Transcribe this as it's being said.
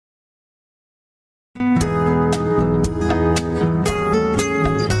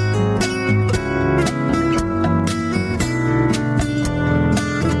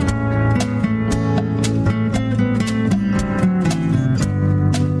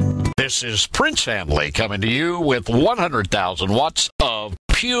This is Prince Handley coming to you with 100,000 watts of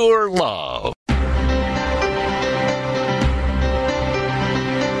pure love.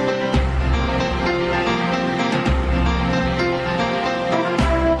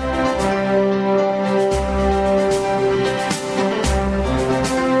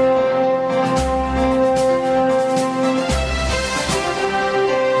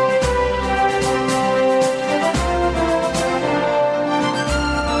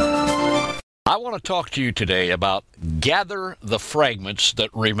 I want to talk to you today about gather the fragments that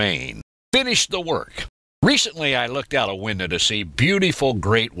remain. Finish the work. Recently, I looked out a window to see beautiful,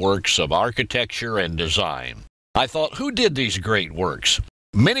 great works of architecture and design. I thought, who did these great works?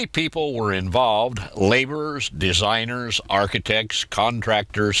 Many people were involved: laborers, designers, architects,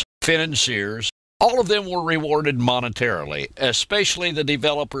 contractors, financiers. All of them were rewarded monetarily, especially the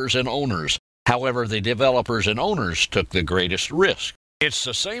developers and owners. However, the developers and owners took the greatest risk. It's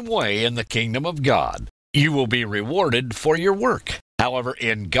the same way in the kingdom of God. You will be rewarded for your work. However,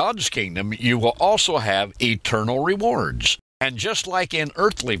 in God's kingdom, you will also have eternal rewards. And just like in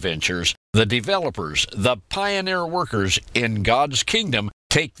earthly ventures, the developers, the pioneer workers in God's kingdom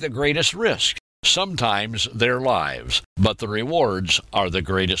take the greatest risk, sometimes their lives, but the rewards are the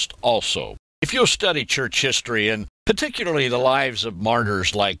greatest also. If you'll study church history, and particularly the lives of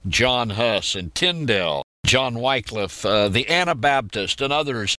martyrs like John Huss and Tyndale, John Wycliffe, the Anabaptist, and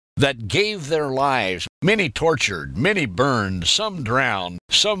others that gave their lives, many tortured, many burned, some drowned,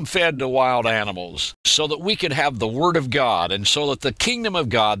 some fed to wild animals, so that we could have the Word of God, and so that the kingdom of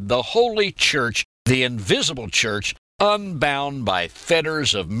God, the holy church, the invisible church, unbound by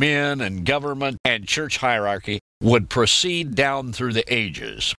fetters of men and government and church hierarchy, would proceed down through the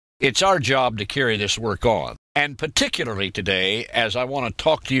ages. It's our job to carry this work on. And particularly today, as I want to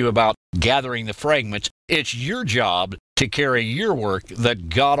talk to you about gathering the fragments, it's your job to carry your work that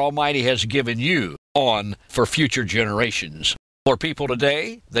God Almighty has given you on for future generations. For people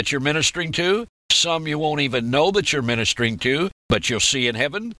today that you're ministering to, some you won't even know that you're ministering to, but you'll see in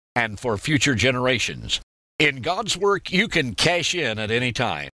heaven, and for future generations. In God's work, you can cash in at any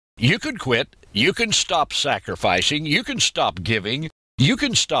time. You can quit, you can stop sacrificing, you can stop giving, you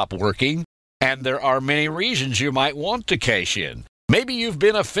can stop working, and there are many reasons you might want to cash in. Maybe you've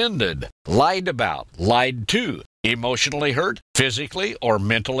been offended, lied about, lied to, emotionally hurt, physically or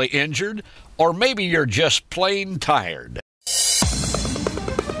mentally injured, or maybe you're just plain tired.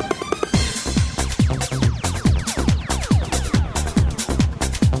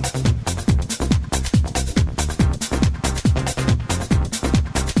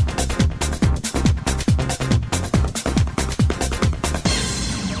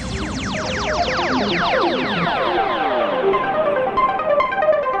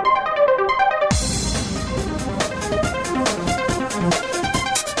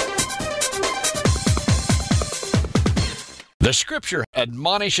 The Scripture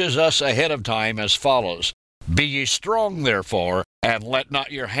admonishes us ahead of time as follows: Be ye strong, therefore, and let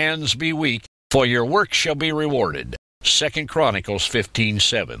not your hands be weak, for your work shall be rewarded. 2 Chronicles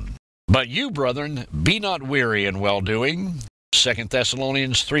 15:7. But you, brethren, be not weary in well-doing. 2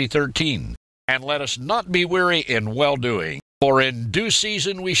 Thessalonians 3:13. And let us not be weary in well-doing, for in due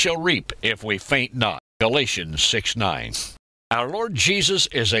season we shall reap, if we faint not. Galatians 6:9. Our Lord Jesus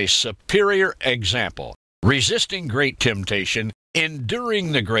is a superior example. Resisting great temptation,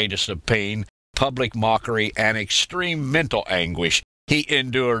 enduring the greatest of pain, public mockery, and extreme mental anguish, he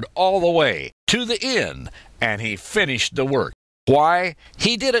endured all the way to the end, and he finished the work. Why?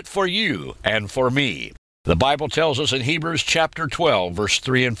 He did it for you and for me. The Bible tells us in Hebrews chapter 12, verse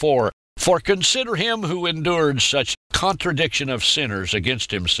 3 and 4, For consider him who endured such contradiction of sinners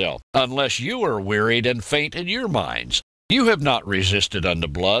against himself, unless you are wearied and faint in your minds. You have not resisted unto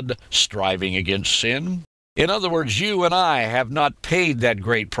blood, striving against sin. In other words, you and I have not paid that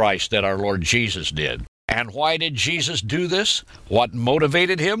great price that our Lord Jesus did. And why did Jesus do this? What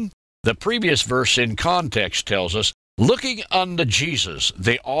motivated him? The previous verse in context tells us, looking unto Jesus,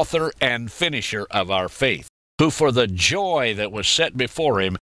 the author and finisher of our faith, who for the joy that was set before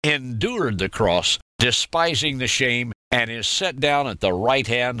him endured the cross, despising the shame, and is set down at the right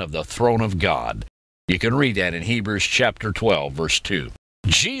hand of the throne of God. You can read that in Hebrews chapter 12, verse 2.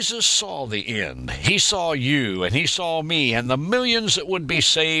 Jesus saw the end. He saw you, and he saw me, and the millions that would be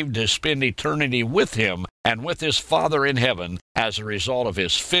saved to spend eternity with him and with his Father in heaven as a result of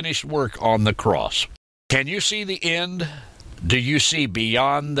his finished work on the cross. Can you see the end? Do you see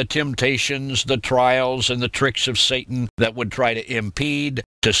beyond the temptations, the trials, and the tricks of Satan that would try to impede,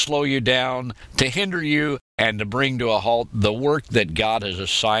 to slow you down, to hinder you, and to bring to a halt the work that God has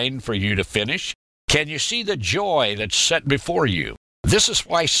assigned for you to finish? Can you see the joy that's set before you? This is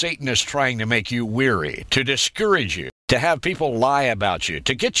why Satan is trying to make you weary, to discourage you, to have people lie about you,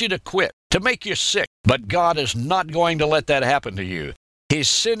 to get you to quit, to make you sick. But God is not going to let that happen to you. He's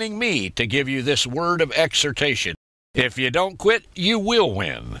sending me to give you this word of exhortation. If you don't quit, you will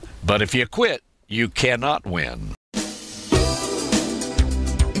win. But if you quit, you cannot win.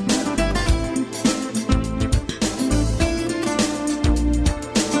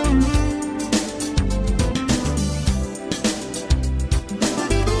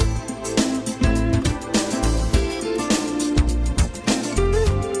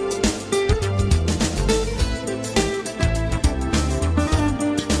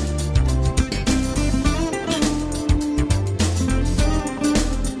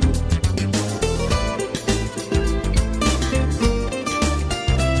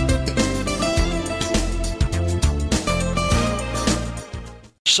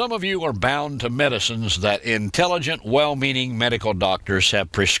 Some of you are bound to medicines that intelligent, well-meaning medical doctors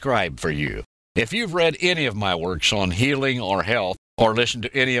have prescribed for you. If you've read any of my works on healing or health, or listened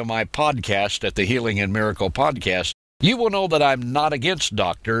to any of my podcasts at the Healing and Miracle Podcast, you will know that I'm not against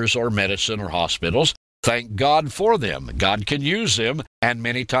doctors or medicine or hospitals. Thank God for them. God can use them, and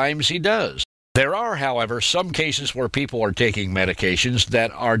many times He does. There are, however, some cases where people are taking medications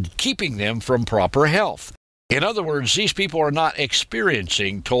that are keeping them from proper health. In other words, these people are not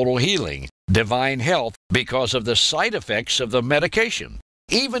experiencing total healing, divine health, because of the side effects of the medication,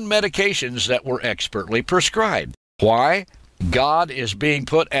 even medications that were expertly prescribed. Why? God is being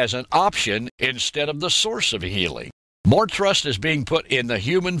put as an option instead of the source of healing. More trust is being put in the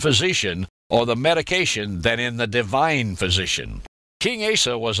human physician or the medication than in the divine physician. King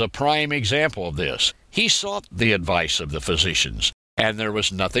Asa was a prime example of this. He sought the advice of the physicians, and there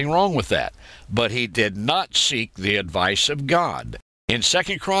was nothing wrong with that. But he did not seek the advice of God. In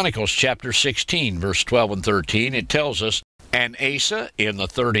 2 Chronicles chapter 16, verse 12 and 13, it tells us, "And Asa, in the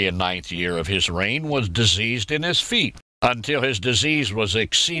 39th year of his reign, was diseased in his feet, until his disease was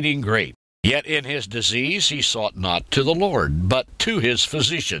exceeding great. Yet in his disease he sought not to the Lord, but to his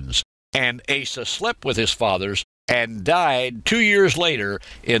physicians. And Asa slept with his fathers, and died 2 years later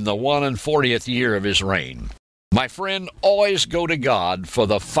in the 41st year of his reign." My friend, always go to God for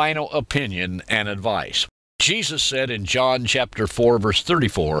the final opinion and advice. Jesus said in John chapter 4, verse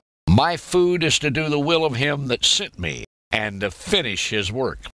 34, "My food is to do the will of him that sent me, and to finish his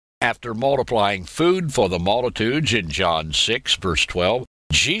work." After multiplying food for the multitudes in John 6, verse 12,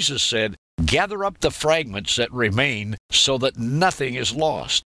 Jesus said, "Gather up the fragments that remain so that nothing is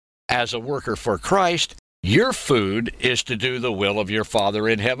lost." As a worker for Christ, your food is to do the will of your Father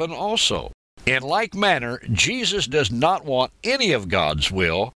in heaven also. In like manner, Jesus does not want any of God's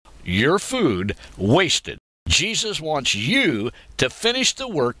will, your food, wasted. Jesus wants you to finish the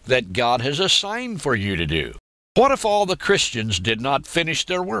work that God has assigned for you to do. What if all the Christians did not finish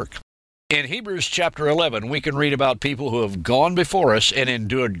their work? In Hebrews chapter 11, we can read about people who have gone before us and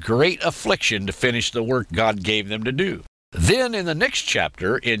endured great affliction to finish the work God gave them to do. Then in the next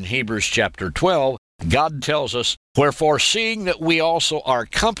chapter, in Hebrews chapter 12, God tells us, "Wherefore, seeing that we also are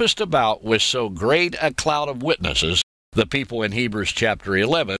compassed about with so great a cloud of witnesses," the people in Hebrews chapter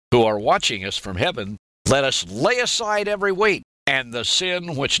 11 who are watching us from heaven, "let us lay aside every weight and the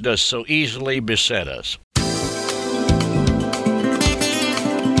sin which does so easily beset us."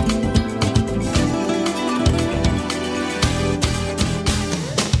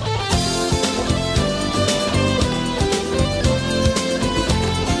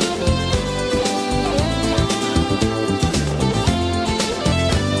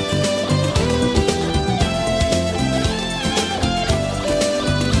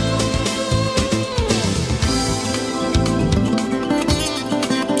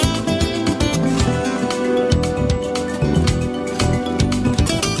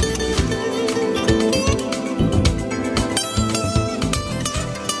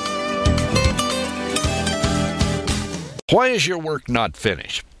 Why is your work not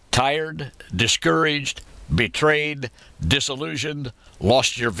finished? Tired, discouraged, betrayed, disillusioned,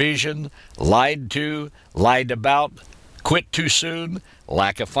 lost your vision, lied to, lied about, quit too soon,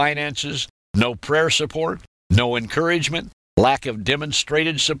 lack of finances, no prayer support, no encouragement, lack of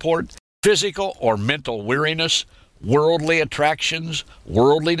demonstrated support, physical or mental weariness, worldly attractions,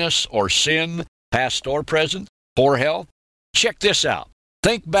 worldliness or sin, past or present, poor health? Check this out.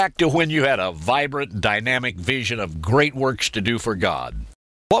 Think back to when you had a vibrant, dynamic vision of great works to do for God.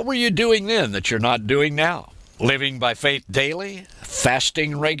 What were you doing then that you're not doing now? Living by faith daily,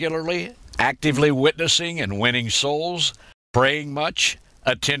 fasting regularly, actively witnessing and winning souls, praying much,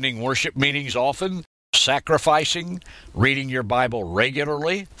 attending worship meetings often, sacrificing, reading your Bible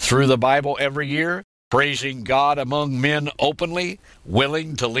regularly, through the Bible every year, praising God among men openly,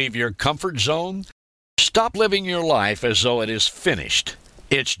 willing to leave your comfort zone? Stop living your life as though it is finished.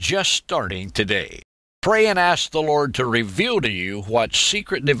 It's just starting today. Pray and ask the Lord to reveal to you what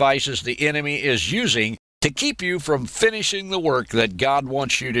secret devices the enemy is using to keep you from finishing the work that God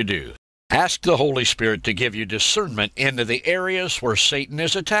wants you to do. Ask the Holy Spirit to give you discernment into the areas where Satan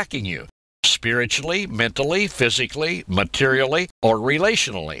is attacking you, spiritually, mentally, physically, materially, or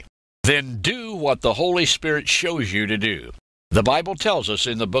relationally. Then do what the Holy Spirit shows you to do. The Bible tells us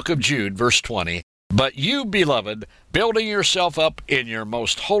in the book of Jude, verse 20, "But you, beloved, building yourself up in your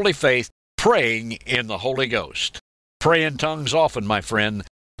most holy faith, praying in the Holy Ghost." Pray in tongues often, my friend.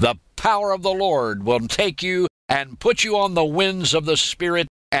 The power of the Lord will take you and put you on the winds of the Spirit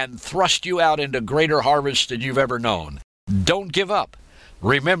and thrust you out into greater harvests than you've ever known. Don't give up.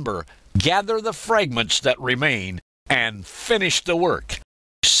 Remember, gather the fragments that remain and finish the work.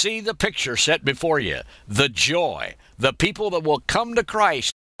 See the picture set before you, the joy, the people that will come to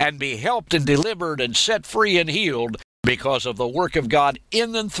Christ and be helped and delivered and set free and healed because of the work of God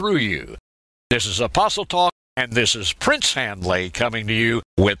in and through you. This is Apostle Talk, and this is Prince Handley coming to you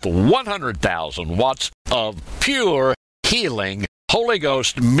with 100,000 watts of pure, healing, Holy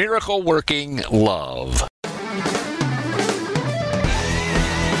Ghost, miracle-working love.